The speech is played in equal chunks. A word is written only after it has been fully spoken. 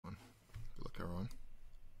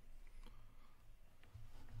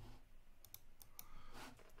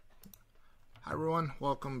Hi everyone,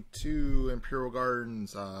 welcome to Imperial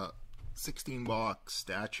Gardens 16 box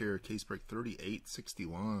Stature case break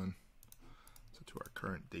 3861. So to our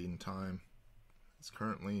current date and time, it's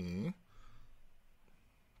currently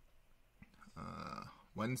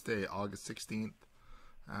Wednesday, August 16th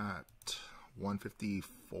at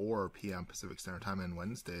 1:54 p.m. Pacific Standard Time, and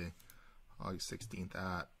Wednesday, August 16th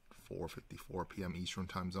at 4:54 p.m. Eastern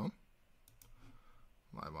Time Zone.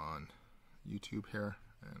 Live on YouTube here.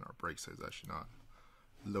 And our break size is actually not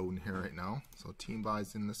loading here right now. So team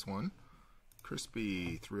buys in this one.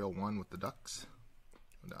 Crispy 301 with the Ducks.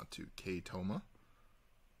 Go down to K Toma.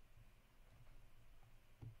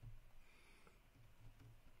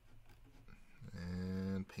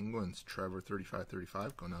 And Penguins Trevor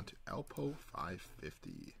 3535 going down to Alpo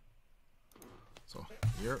 550. So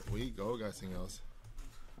here we go, guys and girls.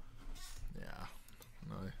 Yeah.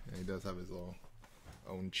 No, he does have his little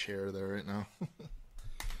own chair there right now.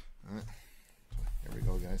 Alright, here we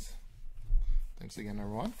go, guys. Thanks again,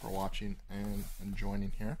 everyone, for watching and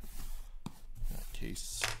joining here. Got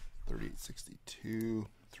case 3862,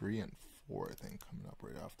 3 and 4, I think, coming up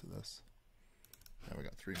right after this. Yeah, we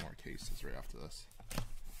got 3 more cases right after this.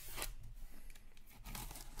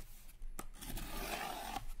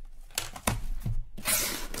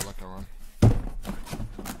 Good luck, everyone.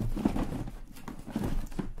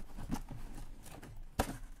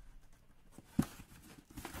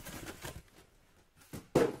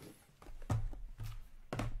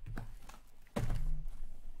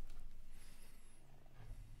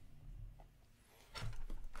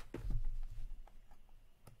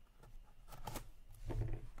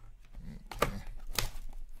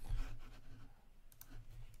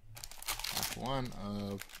 One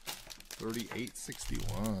of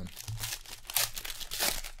 3861.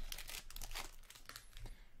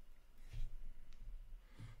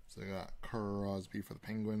 So I got Crosby for the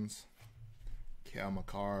Penguins, Cal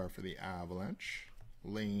McCarr for the Avalanche,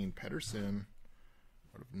 Lane Pedersen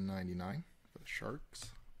out of 99 for the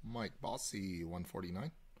Sharks, Mike Bossy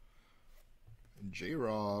 149,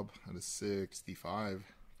 J-Rob out of 65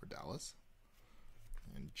 for Dallas,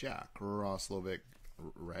 and Jack Roslovic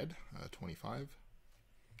red 25,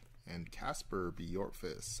 and Casper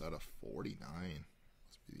Bjorkfist out of 49.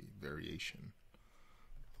 Must be the variation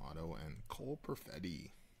auto, and Cole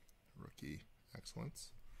Perfetti rookie excellence.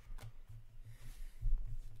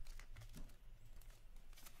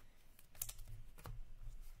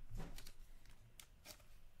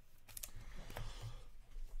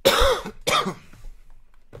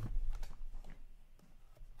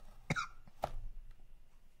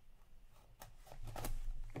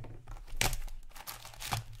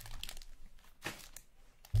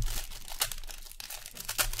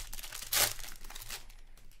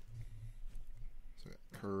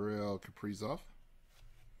 Kirill Kaprizov,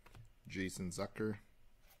 Jason Zucker,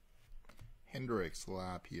 Hendricks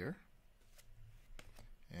Lapierre,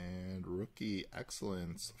 and rookie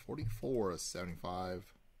excellence 44/75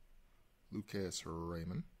 Lucas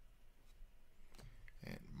Raymond,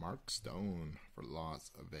 and Mark Stone for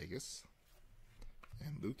Las Vegas,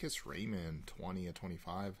 and Lucas Raymond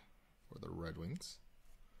 20/25 for the Red Wings,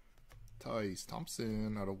 Tyce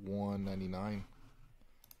Thompson out of 199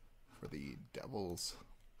 for the Devils,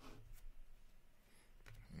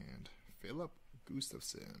 and Philip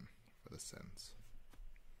Gustafsson for the Sens.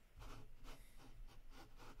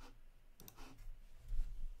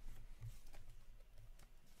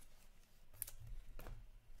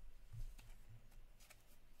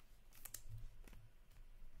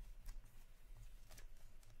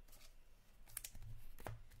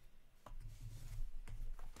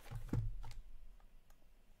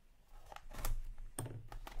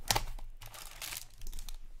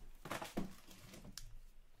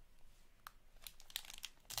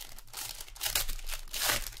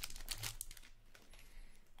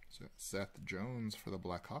 Seth Jones for the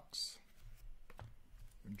Blackhawks,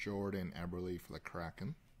 Jordan Eberle for the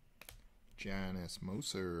Kraken, Janice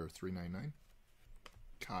Moser 399,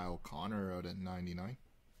 Kyle Connor out at 99,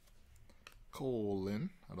 Cole Lynn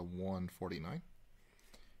out of 149,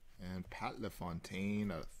 and Pat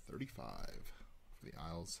LaFontaine out of 35 for the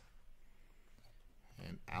Isles,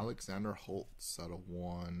 and Alexander Holtz out of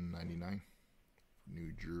 199 for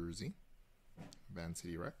New Jersey, Van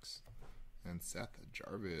City Rex, and Seth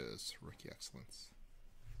Jarvis, rookie excellence.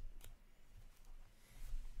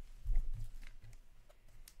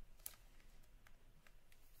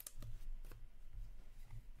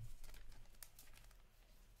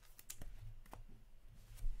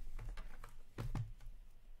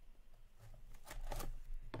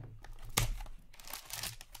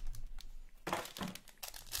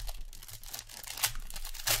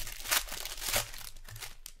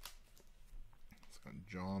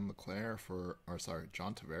 Leclerc for, or sorry,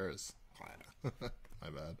 John Tavares. My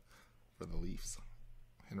bad. For the Leafs.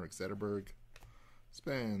 Henrik Zetterberg.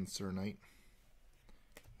 Spencer Knight.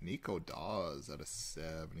 Nico Dawes at a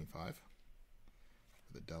 75.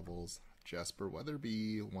 For the Devils. Jasper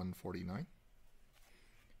Weatherby, 149.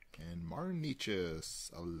 And Martin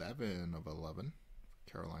Nietzsche's 11 of 11.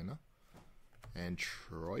 Carolina. And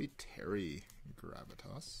Troy Terry,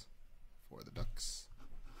 Gravitas for the Ducks.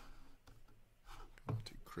 Go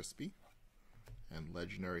to Crispy. And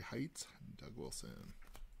Legendary Heights, Doug Wilson.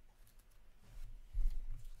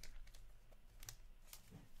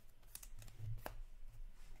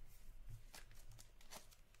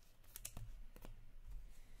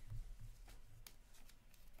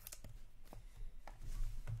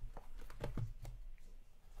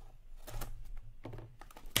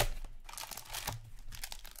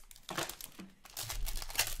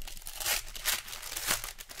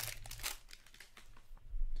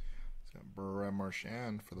 Brett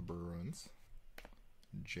Marchand for the Bruins.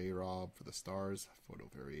 J-Rob for the Stars, photo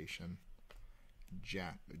variation.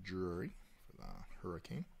 Jack Drury for the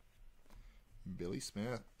Hurricane. Billy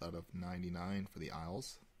Smith out of 99 for the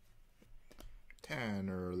Isles.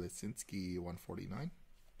 Tanner Lisinski, 149.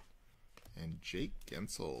 And Jake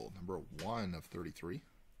Gensel, number 1 of 33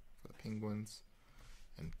 for the Penguins.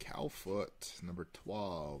 And Cal Foot, number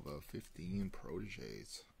 12 of 15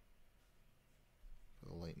 Proteges for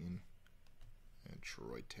the Lightning. And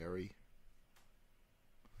Troy Terry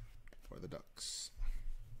for the Ducks.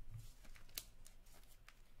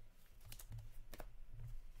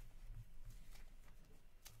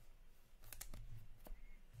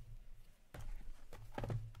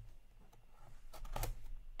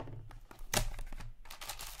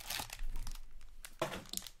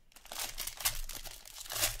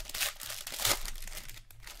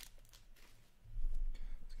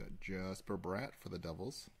 It's got Jasper Bratt for the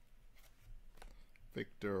Devils.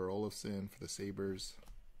 Victor Olofsson for the Sabres.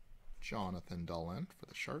 Jonathan Dahlen for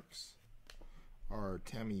the Sharks.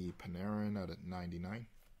 Artemi Panarin out at 99.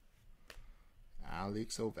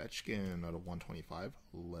 Alex Ovechkin out of 125.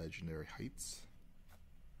 Legendary Heights.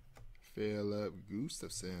 Philip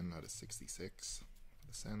Gustafsson out of 66 for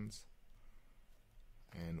the Sens.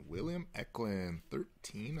 And William Eklund,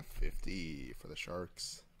 13 of 50 for the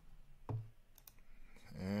Sharks.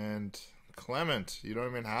 And Clement, you don't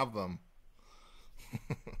even have them.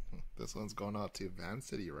 This one's going out to Van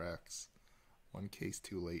City Rex. One case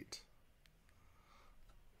too late.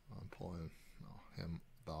 I'm pulling him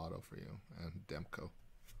the auto for you. And Demko.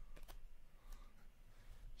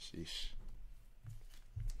 Sheesh.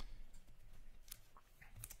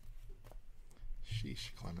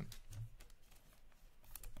 Sheesh, Clement.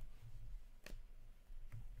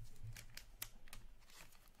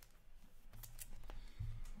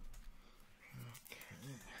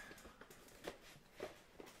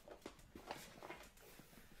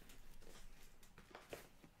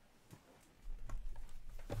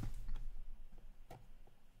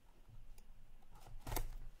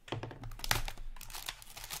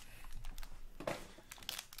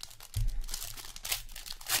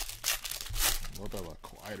 A little bit of a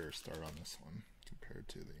quieter start on this one compared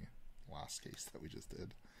to the last case that we just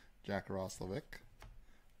did. Jack Roslovic,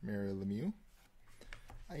 Mary Lemieux,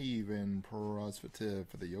 Ivan Prosvetov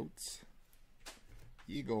for the Yotes,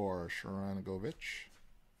 Igor Sharanagovich,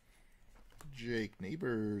 Jake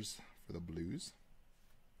Neighbors for the Blues,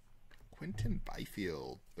 Quentin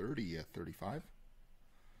Byfield, 30 of 35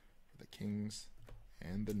 for the Kings,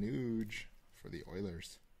 and the Nuge for the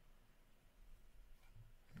Oilers.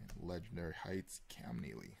 And Legendary Heights, Cam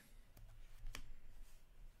Neely.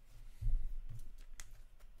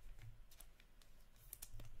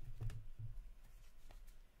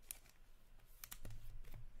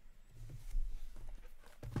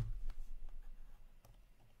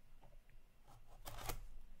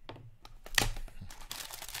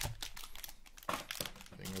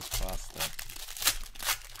 Fingers crossed there.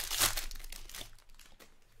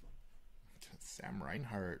 Sam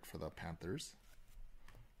Reinhart for the Panthers.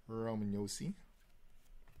 Roman Yossi,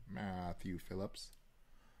 Matthew Phillips,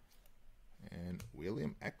 and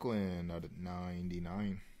William Eklund out at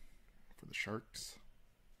 99 for the Sharks.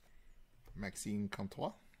 Maxime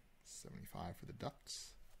Comtois, 75 for the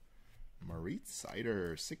Ducks. Moritz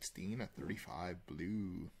Seider, 16 at 35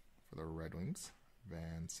 blue for the Red Wings,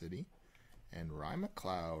 Van City. And Ryan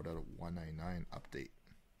McLeod out at 199 update.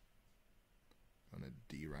 On a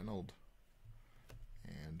D. Reynolds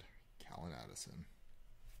and Callan Addison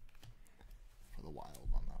for the Wild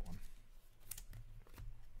on that one.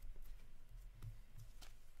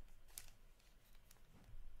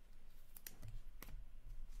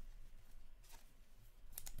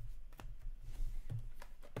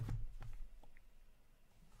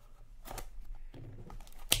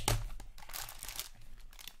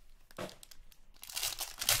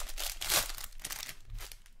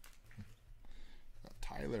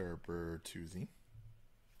 Tyler Bertuzzi,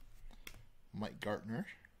 Mike Gartner,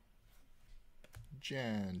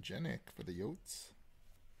 Jan Jenick for the Yotes,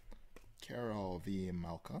 Carol V.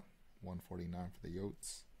 Malka, 149 for the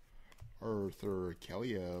Yotes, Arthur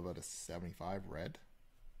Keliev at a 75 red,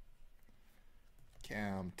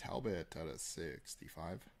 Cam Talbot at a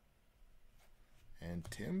 65, and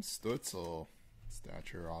Tim Stutzel,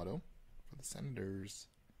 Stature auto for the Senators,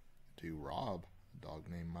 to Rob, a dog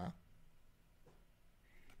named Ma,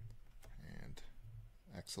 and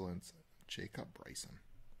Excellence, Jacob Bryson.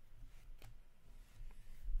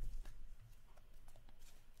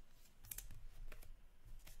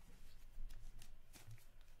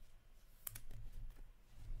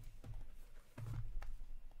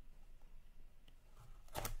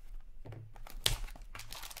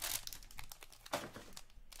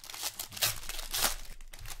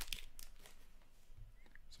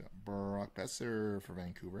 Brock Besser for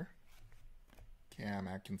Vancouver, Cam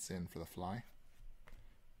Atkinson for the Fly,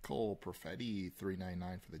 Cole Perfetti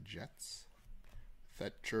 399 for the Jets,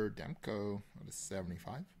 Fetcher Demko at a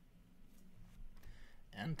 75,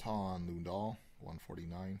 Anton Lundahl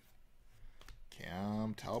 149,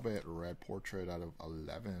 Cam Talbot red portrait out of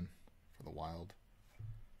 11 for the Wild,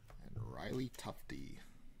 and Riley Tufte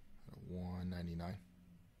at 199.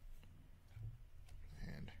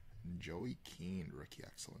 Joey Keane, rookie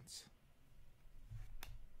excellence.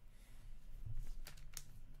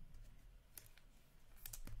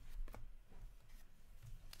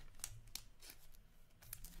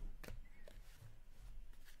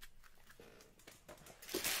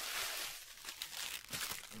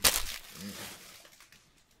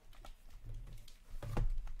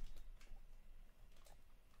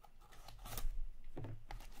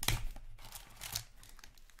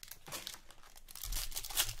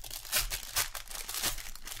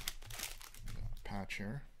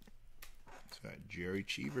 Patcher. It's got Jerry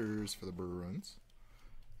Cheevers for the Bruins,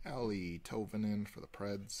 Ali Tovinen for the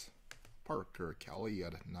Preds, Parker Kelly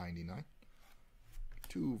at 99,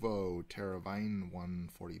 Tuvo Teravine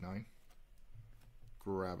 149,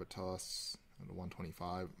 Gravitas at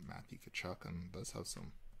 125, Matthew Tkachuk, and does have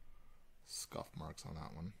some scuff marks on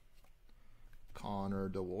that one, Connor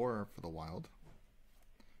DeWar for the Wild,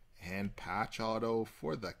 and patch auto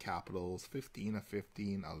for the Capitals,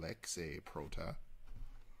 15/15, Alexei Prota.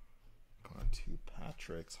 Going to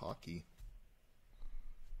Patrick's Hockey,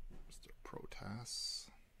 Mr. Protas.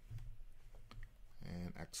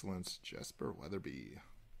 And Excellence, Jesper Weatherby.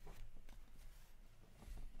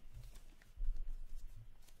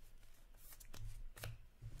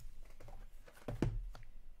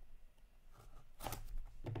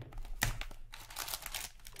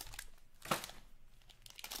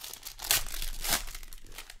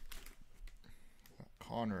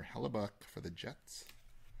 Connor Hellebuck for the Jets,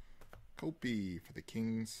 Kopi for the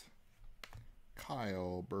Kings,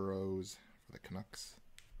 Kyle Burrows for the Canucks,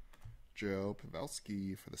 Joe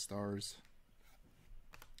Pavelski for the Stars,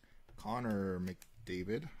 Connor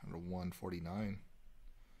McDavid at 149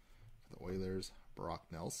 for the Oilers, Brock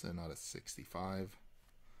Nelson out of 65,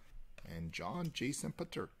 and John Jason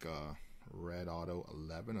Paterka, red auto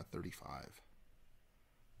 11/35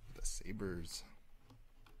 for the Sabres.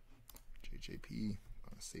 JJP,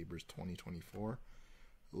 Sabres 2024.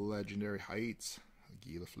 Legendary Heights,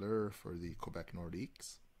 Guy Lafleur for the Quebec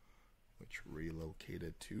Nordiques, which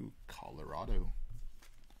relocated to Colorado.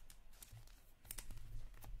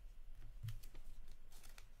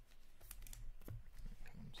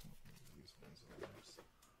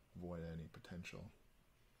 Avoid any potential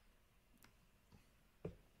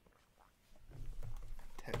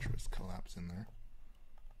Tetris collapse in there.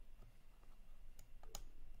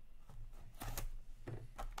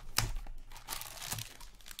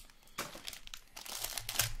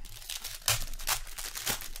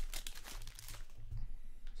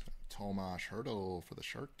 Tomas Hertl for the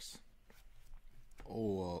Sharks,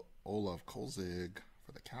 Olaf Kolzig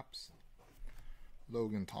for the Caps,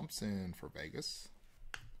 Logan Thompson for Vegas,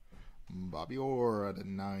 Bobby Orr at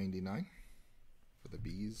 99 for the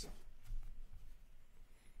Bees,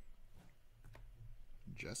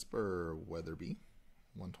 Jesper Weatherby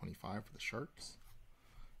 125 for the Sharks,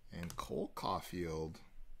 and Cole Caulfield,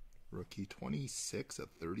 rookie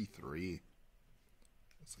 26/33.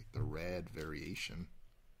 It's like the red variation.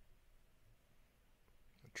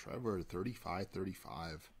 Trevor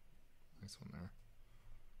 35/35. Nice one there.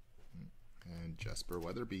 And Jesper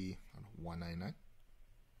Weatherby on 199.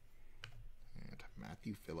 And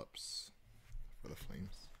Matthew Phillips for the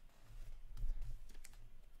Flames.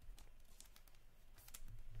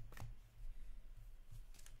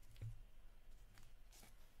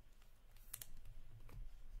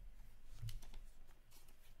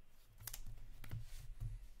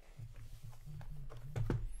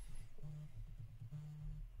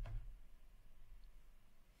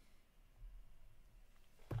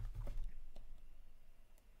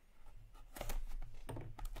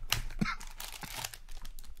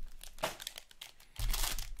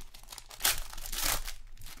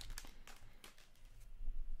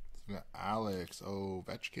 We got Alex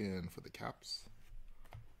Ovechkin for the Caps.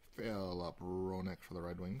 Philip Roenick for the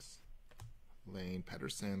Red Wings. Lane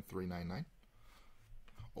Pedersen, 399.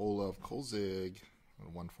 Olaf Kolzig,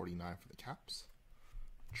 149 for the Caps.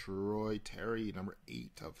 Troy Terry, number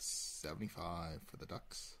 8 of 75 for the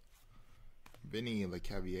Ducks. Vinny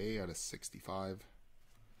Lecavalier out of 65.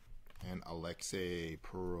 And Alexei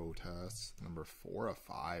Protas, number 4 of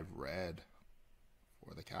 5 red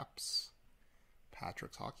for the Caps.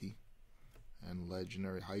 Patrick's Hockey. And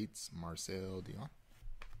Legendary Heights, Marcel Dion.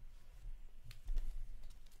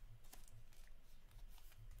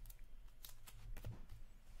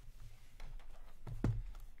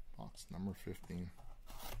 Box number 15.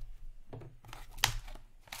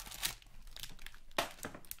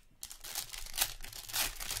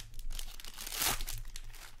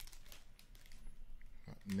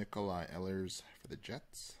 Nikolai Ehlers for the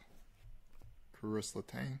Jets. Chris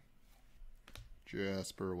Letang.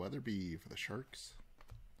 Jasper Weatherby for the Sharks.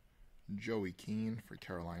 Joey Keane for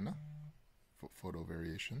Carolina. Photo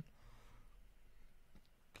variation.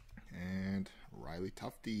 And Riley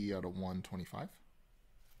Tufte out of 125.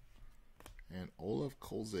 And Olaf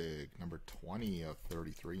Kolzig, number 20 of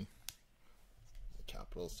 33. The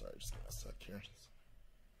Capitals. Sorry, just give me a sec here.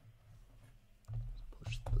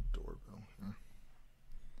 Push the doorbell here.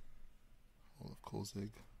 Olaf Kolzig.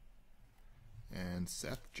 And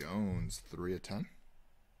Seth Jones, 3 of 10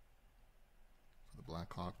 for the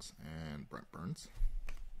Blackhawks, and Brent Burns.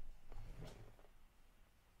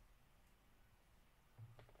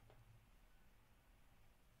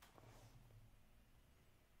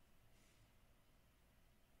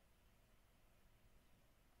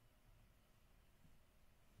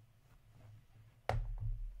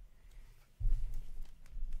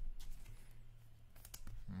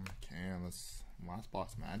 Okay, and this last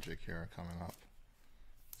box Magic here coming up.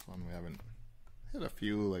 This one we haven't hit a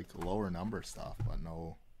few like lower number stuff, but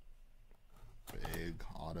no big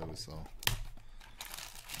autos, so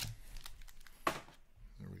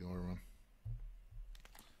there we go, everyone.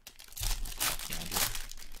 Magic.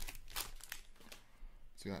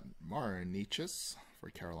 So we got Marnichus for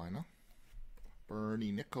Carolina.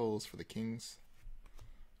 Bernie Nichols for the Kings.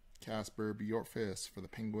 Casper Bjorkfist for the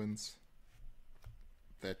Penguins.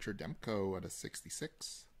 Thatcher Demko at a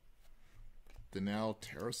 66. Danel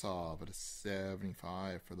Tarasov at a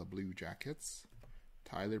 75 for the Blue Jackets.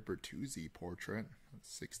 Tyler Bertuzzi portrait at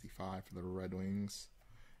 65 for the Red Wings.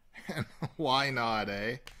 And why not,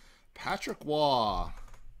 eh? Patrick Waugh,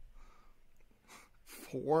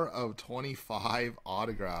 4 of 25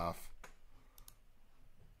 autograph.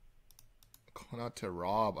 Going out to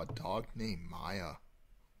Rob, a dog named Maya.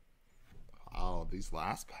 Wow, these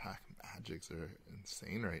last pack Magics are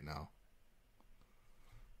insane right now.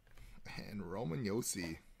 And Roman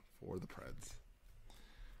Josi for the Preds.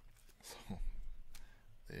 So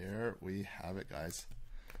there we have it, guys.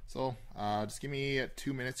 So just give me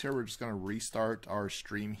 2 minutes here. We're just going to restart our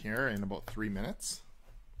stream here in about 3 minutes.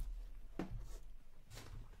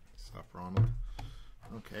 Stop, Ronald.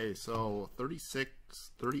 Okay, so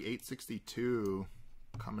 38.62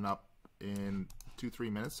 coming up in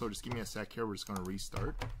 2-3 minutes. So just give me a sec here. We're just going to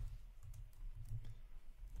restart.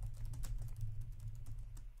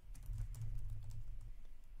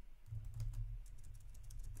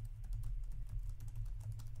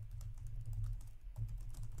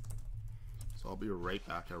 So I'll be right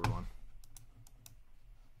back, everyone.